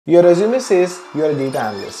Your resume says you are a data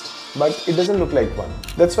analyst, but it doesn't look like one.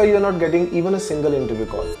 That's why you're not getting even a single interview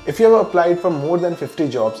call. If you have applied for more than 50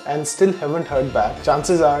 jobs and still haven't heard back,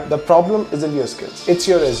 chances are the problem isn't your skills, it's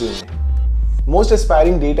your resume. Most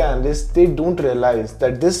aspiring data analysts, they don't realize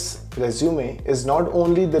that this resume is not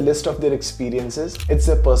only the list of their experiences, it's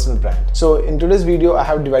their personal brand. So in today's video, I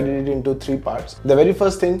have divided it into 3 parts. The very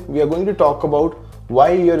first thing, we are going to talk about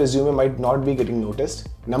why your resume might not be getting noticed.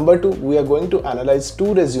 Number 2, we are going to analyze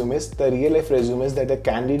 2 resumes, the real life resumes that the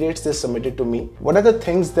candidates they submitted to me. What are the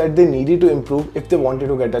things that they needed to improve if they wanted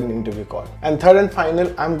to get an interview call? And third and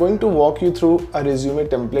final, I'm going to walk you through a resume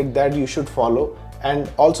template that you should follow. And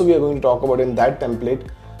also we are going to talk about in that template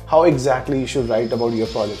how exactly you should write about your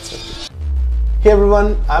projects. Hey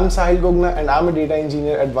everyone, I'm Sahil Gogna and I'm a data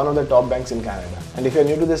engineer at one of the top banks in Canada. And if you're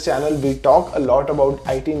new to this channel, we talk a lot about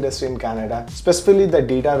IT industry in Canada, specifically the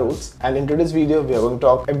data roles. And in today's video, we are going to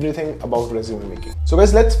talk everything about resume making. So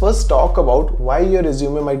guys, let's first talk about why your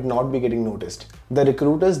resume might not be getting noticed. The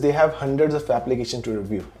recruiters, they have hundreds of applications to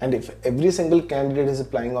review. And if every single candidate is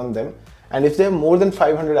applying on them, and if they have more than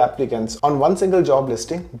 500 applicants on one single job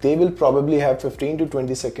listing, they will probably have 15 to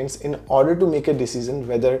 20 seconds in order to make a decision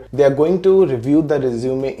whether they are going to review the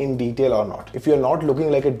resume in detail or not. If you're not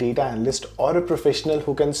looking like a data analyst or a professional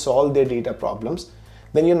who can solve their data problems,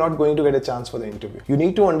 then you're not going to get a chance for the interview. You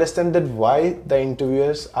need to understand that why the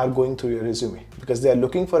interviewers are going through your resume, because they are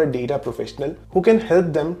looking for a data professional who can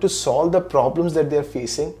help them to solve the problems that they're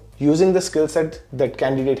facing using the skill set that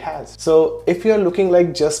candidate has. So if you're looking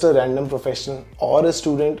like just a random professional or a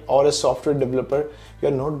student or a software developer,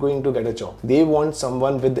 you're not going to get a job. They want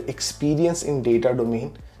someone with experience in data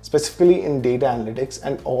domain, specifically in data analytics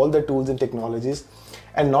and all the tools and technologies.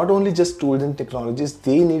 And not only just tools and technologies,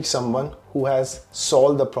 they need someone who has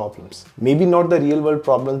solved the problems. Maybe not the real world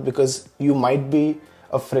problems, because you might be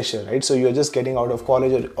a fresher, right? So you're just getting out of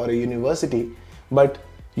college or a university, but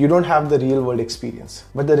you don't have the real world experience.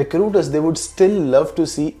 But the recruiters, they would still love to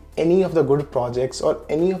see any of the good projects or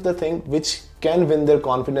any of the thing which can win their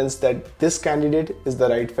confidence that this candidate is the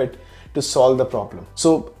right fit to solve the problem.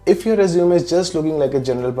 So if your resume is just looking like a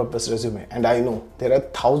general purpose resume, and I know there are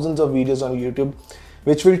thousands of videos on YouTube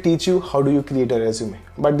which will teach you how do you create a resume,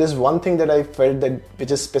 but there's one thing that I felt that which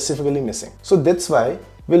is specifically missing. So that's why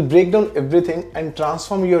we'll break down everything and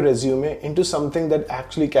transform your resume into something that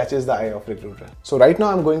actually catches the eye of recruiter. So right now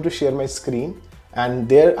I'm going to share my screen, and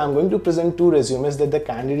there I'm going to present 2 resumes that the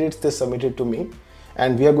candidates they submitted to me,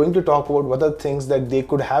 and we are going to talk about what are the things that they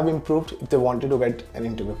could have improved if they wanted to get an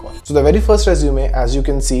interview call. So the very first resume, as you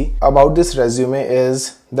can see about this resume,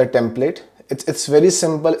 is the template. It's very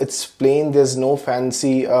simple, it's plain, there's no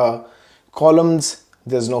fancy columns,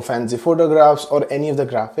 there's no fancy photographs or any of the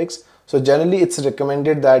graphics. So generally it's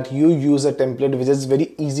recommended that you use a template which is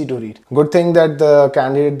very easy to read. Good thing that the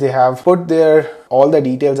candidate, they have put their all the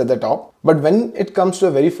details at the top. But when it comes to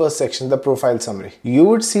the very first section, the profile summary, you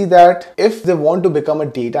would see that if they want to become a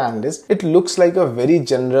data analyst, it looks like a very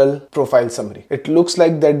general profile summary. It looks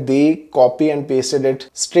like that they copy and pasted it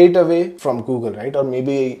straight away from Google, right? Or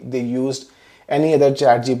maybe they used any other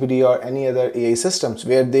ChatGPT or any other AI systems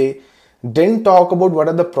where they didn't talk about what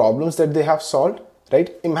are the problems that they have solved. Right?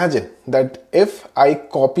 Imagine that if I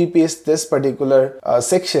copy paste this particular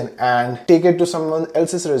section and take it to someone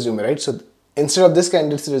else's resume, right? So instead of this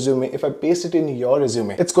candidate's resume, if I paste it in your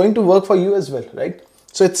resume, it's going to work for you as well, right?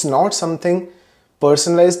 So it's not something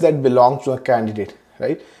personalized that belongs to a candidate,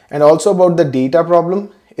 right? And also about the data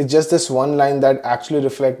problem, it's just this one line that actually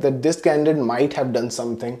reflects that this candidate might have done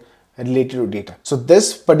something related to data. So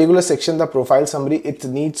this particular section, the profile summary, it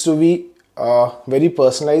needs to be very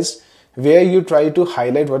personalized, where you try to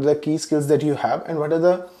highlight what are the key skills that you have and what are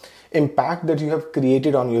the impact that you have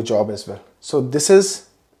created on your job as well. So this is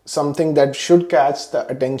something that should catch the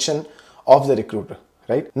attention of the recruiter,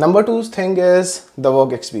 right? Number 2 thing is the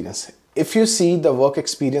work experience. If you see the work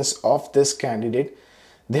experience of this candidate,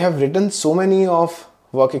 they have written so many of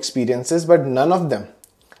work experiences, but none of them,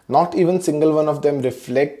 not even single one of them,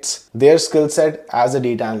 reflects their skill set as a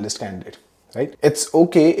data analyst candidate. Right? It's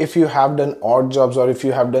okay if you have done odd jobs or if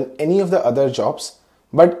you have done any of the other jobs,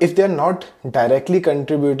 but if they're not directly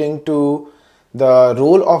contributing to the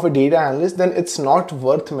role of a data analyst, then it's not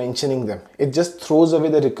worth mentioning them. It just throws away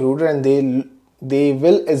the recruiter, and they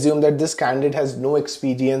will assume that this candidate has no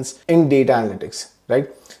experience in data analytics, right?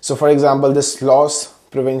 So for example, this loss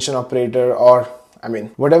prevention operator, or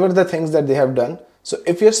whatever the things that they have done. So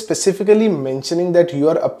if you're specifically mentioning that you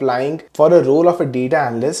are applying for a role of a data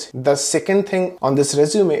analyst, the second thing on this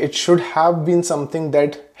resume, it should have been something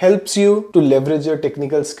that helps you to leverage your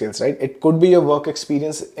technical skills, right? It could be your work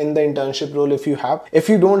experience in the internship role if you have. If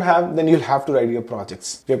you don't have, then you'll have to write your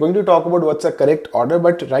projects. We're going to talk about what's the correct order,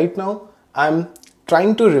 but right now I'm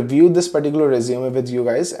trying to review this particular resume with you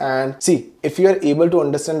guys and see if you are able to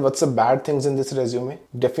understand what's the bad things in this resume.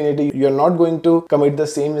 Definitely you're not going to commit the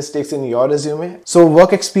same mistakes in your resume. So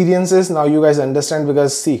work experiences, now you guys understand,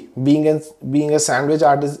 because see, being a sandwich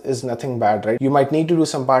artist is nothing bad, right? You might need to do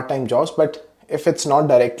some part-time jobs, but if it's not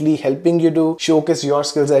directly helping you to showcase your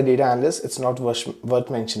skills as a data analyst, it's not worth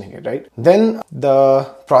mentioning it, right? Then the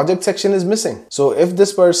project section is missing. So if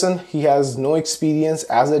this person, he has no experience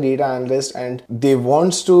as a data analyst and they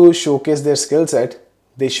wants to showcase their skill set,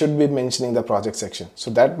 they should be mentioning the project section.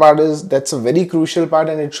 So that's a very crucial part,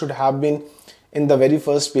 and it should have been in the very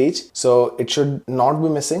first page. So it should not be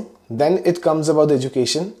missing. Then it comes about the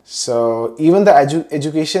education. So even the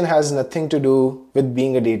education has nothing to do with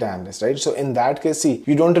being a data analyst, right? So in that case, see,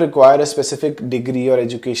 you don't require a specific degree or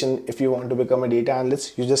education if you want to become a data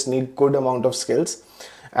analyst. You just need good amount of skills.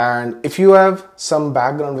 And if you have some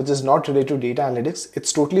background which is not related to data analytics,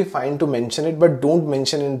 it's totally fine to mention it, but don't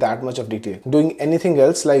mention in that much of detail. Doing anything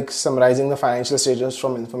else like summarizing the financial statements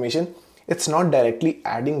from information, it's not directly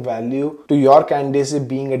adding value to your candidacy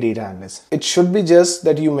being a data analyst. It should be just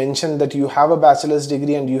that you mention that you have a bachelor's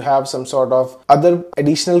degree and you have some sort of other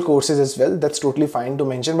additional courses as well. That's totally fine to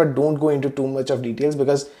mention, but don't go into too much of details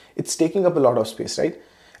because it's taking up a lot of space, right?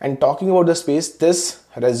 And talking about the space, this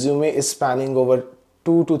resume is spanning over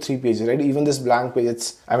 2 to 3 pages, right? Even this blank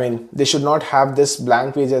page, they should not have this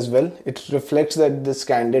blank page as well. It reflects that this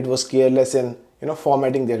candidate was careless in,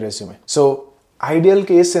 formatting their resume. So ideal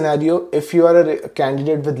case scenario, if you are a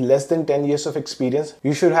candidate with less than 10 years of experience,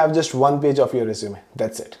 you should have just 1 page of your resume.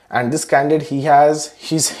 That's it. And this candidate,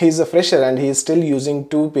 he's a fresher and he is still using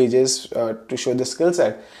 2 pages to show the skill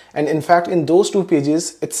set. And in fact, in those 2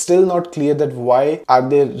 pages, it's still not clear that why are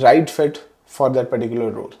they right fit for that particular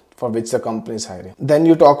role for which the company is hiring. Then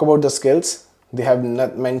you talk about the skills. They have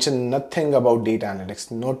mentioned nothing about data analytics,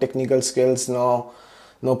 no technical skills, no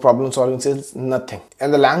problem solving skills, nothing.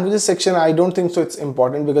 And the languages section, I don't think so it's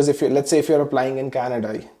important, because let's say if you're applying in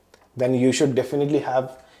Canada, then you should definitely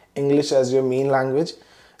have English as your main language.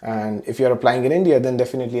 And if you're applying in India, then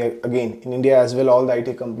definitely, again, in India as well, all the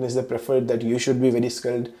IT companies, they prefer that you should be very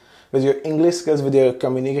skilled with your English skills, with your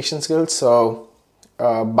communication skills. So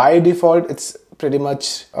by default, it's pretty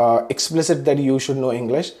much explicit that you should know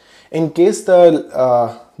English. In case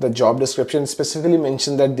the job description specifically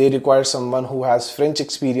mentioned that they require someone who has French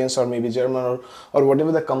experience or maybe German or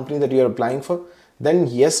whatever the company that you're applying for, then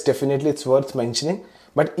yes, definitely it's worth mentioning.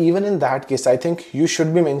 But even in that case, I think you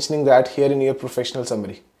should be mentioning that here in your professional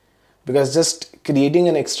summary, because just creating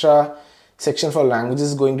an extra section for languages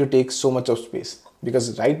is going to take so much of space.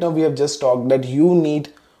 Because right now we have just talked that you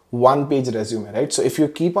need 1 page resume, right? So if you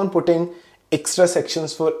keep on putting extra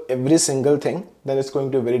sections for every single thing, then it's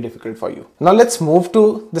going to be very difficult for you. Now let's move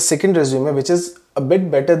to the second resume, which is a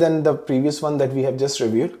bit better than the previous one that we have just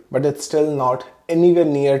reviewed, but it's still not anywhere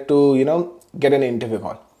near to, get an interview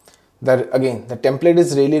call. Again, the template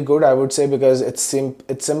is really good, I would say, because it's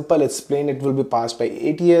simple, it's plain, it will be passed by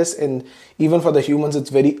ATS, and even for the humans, it's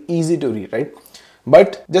very easy to read, right?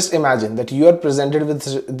 But just imagine that you are presented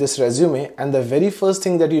with this resume and the very first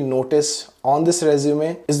thing that you notice on this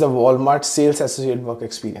resume is the Walmart sales associate work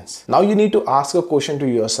experience. Now you need to ask a question to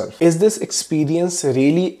yourself. Is this experience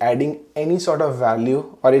really adding any sort of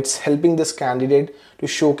value, or it's helping this candidate to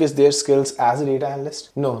showcase their skills as a data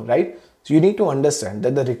analyst? No, right? So you need to understand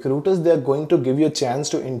that the recruiters, they are going to give you a chance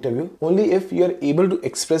to interview only if you are able to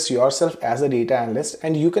express yourself as a data analyst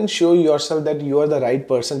and you can show yourself that you are the right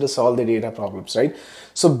person to solve the data problems, right?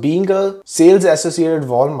 So being a sales associate at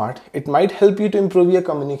Walmart, it might help you to improve your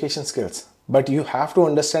communication skills. But you have to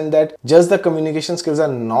understand that just the communication skills are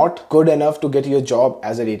not good enough to get your job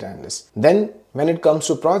as a data analyst. Then when it comes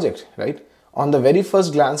to project, right? On the very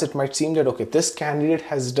first glance, it might seem that, okay, this candidate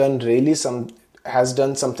has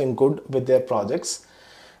done something good with their projects,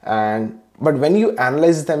 but when you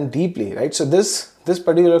analyze them deeply, right? So this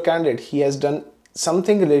particular candidate, he has done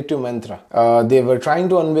something related to Mantra. They were trying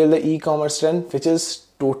to unveil the e-commerce trend, which is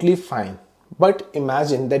totally fine. But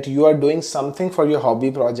imagine that you are doing something for your hobby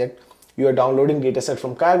project. You are downloading dataset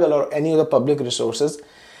from Kaggle or any other public resources,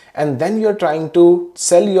 and then you're trying to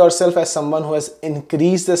sell yourself as someone who has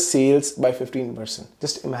increased the sales by 15%.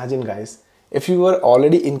 Just imagine, guys. If you were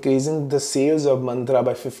already increasing the sales of Mantra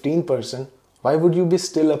by 15%, why would you be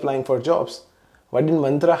still applying for jobs? Why didn't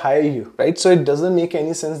Mantra hire you, right? So it doesn't make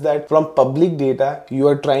any sense that from public data, you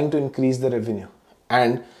are trying to increase the revenue.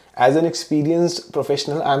 And As an experienced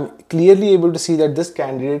professional, I'm clearly able to see that this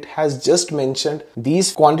candidate has just mentioned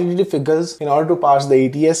these quantitative figures in order to pass the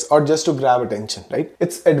ATS or just to grab attention, right?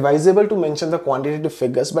 It's advisable to mention the quantitative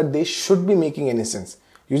figures, but they should be making any sense.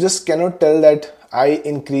 You just cannot tell that I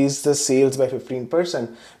increased the sales by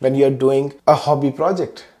 15% when you're doing a hobby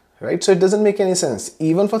project, right? So it doesn't make any sense.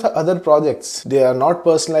 Even for the other projects, they are not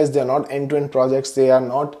personalized, they are not end-to-end projects, they are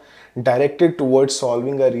not directed towards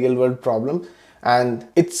solving a real-world problem. And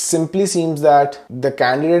it simply seems that the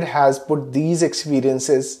candidate has put these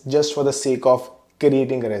experiences just for the sake of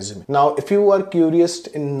creating a resume. Now, if you are curious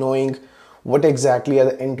in knowing what exactly are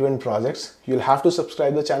the end-to-end projects, you'll have to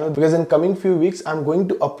subscribe to the channel, because in coming few weeks, I'm going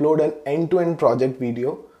to upload an end-to-end project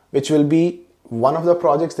video, which will be one of the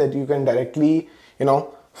projects that you can directly,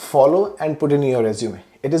 follow and put in your resume.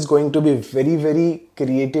 It is going to be very, very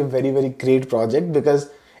creative, very, very great project, because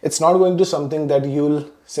it's not going to something that you'll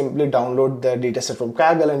simply download the dataset from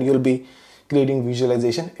Kaggle and you'll be creating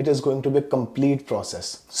visualization. It is going to be a complete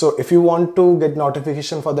process. So if you want to get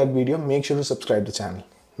notification for that video, make sure to subscribe to the channel.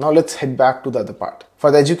 Now let's head back to the other part. For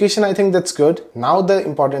the education, I think that's good. Now the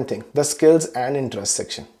important thing, the skills and interest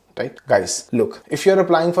section. Right? Guys, look, if you're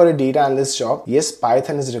applying for a data analyst job, yes,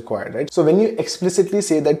 Python is required, right? So when you explicitly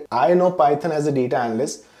say that I know Python as a data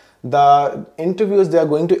analyst, the interviewers, they are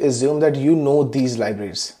going to assume that you know these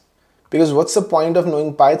libraries. Because what's the point of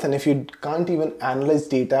knowing Python if you can't even analyze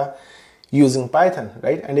data using Python,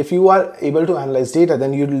 right? And if you are able to analyze data,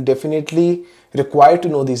 then you will definitely require to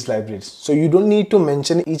know these libraries. So you don't need to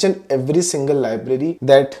mention each and every single library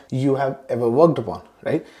that you have ever worked upon,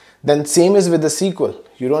 right? Then same is with the SQL.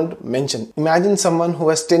 You don't mention. Imagine someone who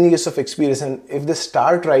has 10 years of experience, and if they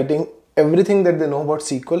start writing everything that they know about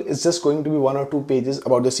SQL, is just going to be 1 or 2 pages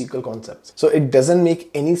about the SQL concepts. So it doesn't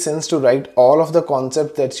make any sense to write all of the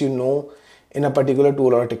concepts that you know in a particular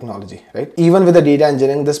tool or technology, right? Even with the data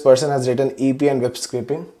engineering, this person has written API and web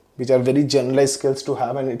scraping, which are very generalized skills to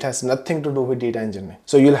have, and it has nothing to do with data engineering.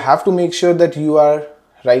 So you'll have to make sure that you are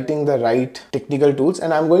writing the right technical tools,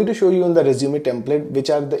 and I'm going to show you in the resume template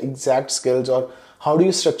which are the exact skills, or how do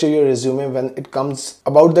you structure your resume when it comes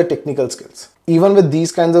about the technical skills. Even with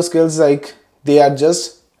these kinds of skills, like they are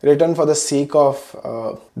just written for the sake of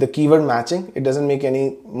the keyword matching. It doesn't make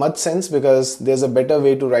any much sense, because there's a better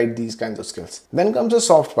way to write these kinds of skills. Then comes the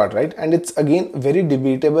soft part, right? And it's again very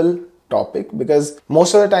debatable topic, because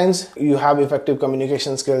most of the times you have effective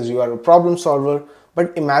communication skills, you are a problem solver,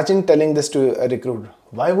 but imagine telling this to a recruiter.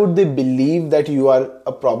 Why would they believe that you are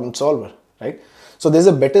a problem solver, right? So there's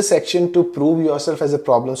a better section to prove yourself as a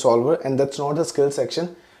problem solver, and that's not the skill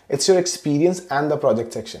section. It's your experience and the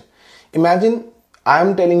project section. Imagine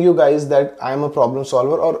I'm telling you guys that I'm a problem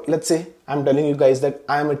solver, or let's say I'm telling you guys that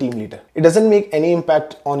I'm a team leader. It doesn't make any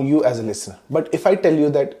impact on you as a listener. But if I tell you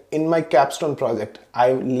that in my capstone project,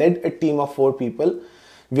 I led a team of 4 people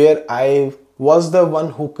where I was the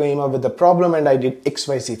one who came up with the problem and I did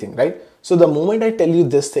XYZ thing, right? So the moment I tell you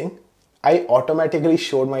this thing, I automatically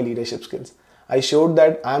showed my leadership skills. I showed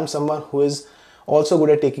that I'm someone who is also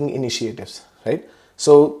good at taking initiatives, right?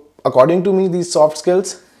 So according to me, these soft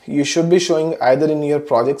skills, you should be showing either in your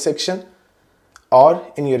project section or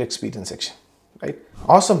in your experience section, right?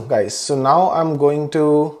 Awesome, guys. So now I'm going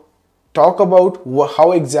to talk about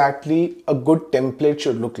how exactly a good template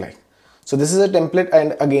should look like. So this is a template,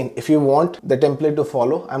 and again, if you want the template to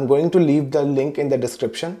follow, I'm going to leave the link in the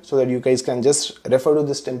description so that you guys can just refer to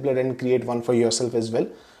this template and create one for yourself as well,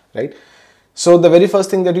 right? So the very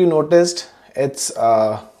first thing that you noticed, it's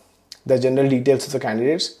the general details of the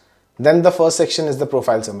candidates. Then the first section is the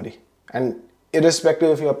profile summary, and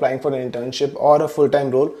irrespective if you're applying for an internship or a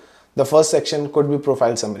full-time role, the first section could be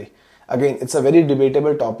profile summary. Again, it's a very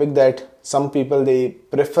debatable topic that some people, they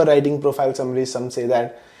prefer writing profile summary. Some say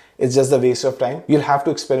that it's just a waste of time. You'll have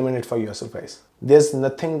to experiment it for yourself, guys. There's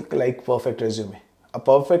nothing like perfect resume. A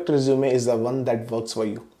perfect resume is the one that works for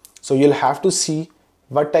you. So you'll have to see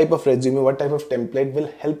what type of resume, what type of template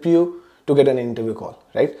will help you to get an interview call,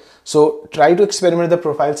 right? So try to experiment the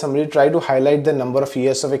profile summary, try to highlight the number of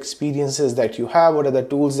years of experiences that you have, what are the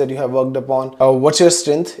tools that you have worked upon, what's your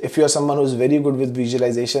strength. If you're someone who's very good with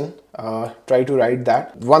visualization, try to write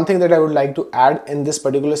that. One thing that I would like to add in this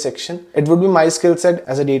particular section, it would be my skill set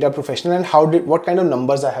as a data professional and what kind of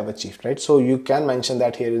numbers I have achieved, right? So you can mention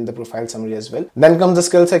that here in the profile summary as well. Then comes the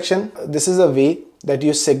skill section. This is a way that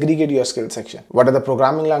you segregate your skill section. What are the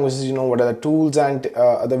programming languages you know, what are the tools and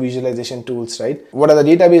other visualization tools, right? What are the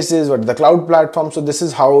databases, what are the cloud platforms? So this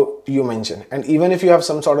is how you mention. And even if you have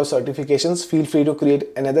some sort of certifications, feel free to create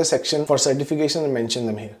another section for certification and mention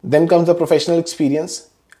them here. Then comes the professional experience.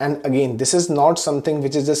 And again, this is not something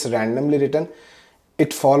which is just randomly written.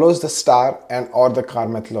 It follows the star and or the car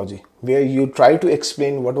methodology, where you try to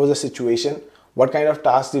explain what was the situation, what kind of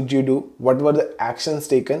tasks did you do, what were the actions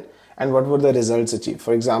taken, and what were the results achieved.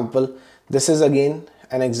 For example, this is again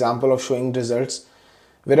an example of showing results.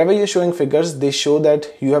 Wherever you're showing figures, they show that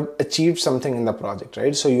you have achieved something in the project,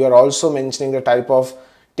 right? So you are also mentioning the type of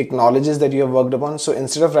technologies that you have worked upon. So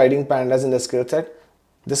instead of writing pandas in the skill set,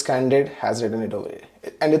 this candidate has written it over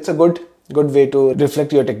here. And it's a good way to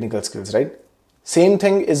reflect your technical skills, right? Same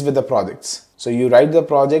thing is with the projects. So you write the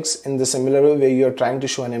projects in the similar way where you're trying to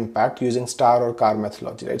show an impact using star or car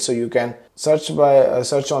methodology, right? So you can search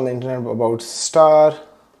on the internet about star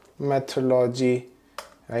methodology,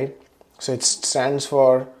 right? So it stands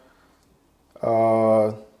for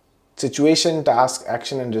situation, task,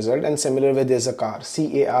 action, and result. And similar way, there's a car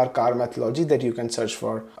methodology that you can search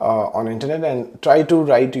for on internet and try to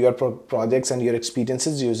write your projects and your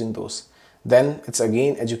experiences using those. Then it's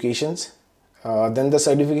again educations. Then the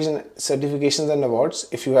certifications and awards.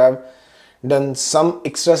 If you have done some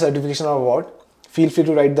extra certification or award, feel free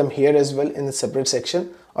to write them here as well in a separate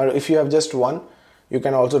section. Or if you have just one, you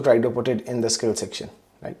can also try to put it in the skill section,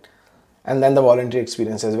 right? And then the voluntary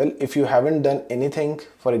experience as well. If you haven't done anything,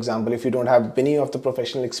 for example, if you don't have any of the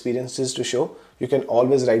professional experiences to show, you can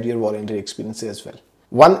always write your voluntary experiences as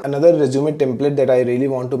well. Another resume template that I really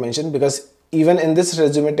want to mention, because even in this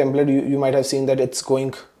resume template, you might have seen that it's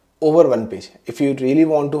going over one page. If you really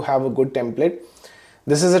want to have a good template,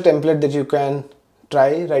 this is a template that you can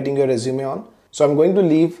try writing your resume on. So I'm going to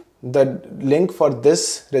leave the link for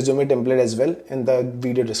this resume template as well in the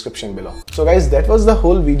video description below. So guys, that was the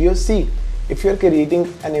whole video. See, if you're creating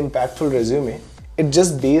an impactful resume, it's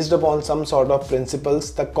just based upon some sort of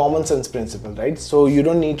principles, the common sense principle, right? So you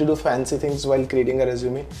don't need to do fancy things while creating a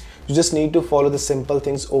resume. You just need to follow the simple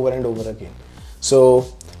things over and over again. So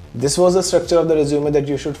this was the structure of the resume that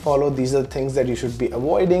you should follow. These are the things that you should be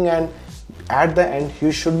avoiding, and at the end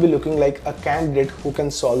you should be looking like a candidate who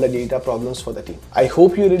can solve the data problems for the team. I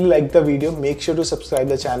hope you really liked the video. Make sure to subscribe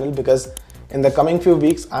the channel, because in the coming few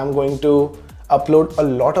weeks I'm going to upload a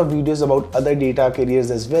lot of videos about other data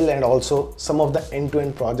careers as well, and also some of the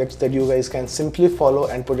end-to-end projects that you guys can simply follow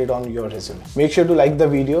and put it on your resume. Make sure to like the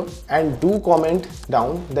video and do comment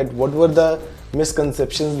down that what were the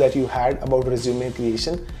misconceptions that you had about resume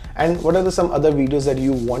creation, and what are some other videos that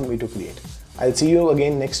you want me to create. I'll see you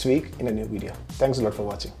again next week in a new video. Thanks a lot for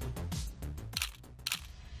watching.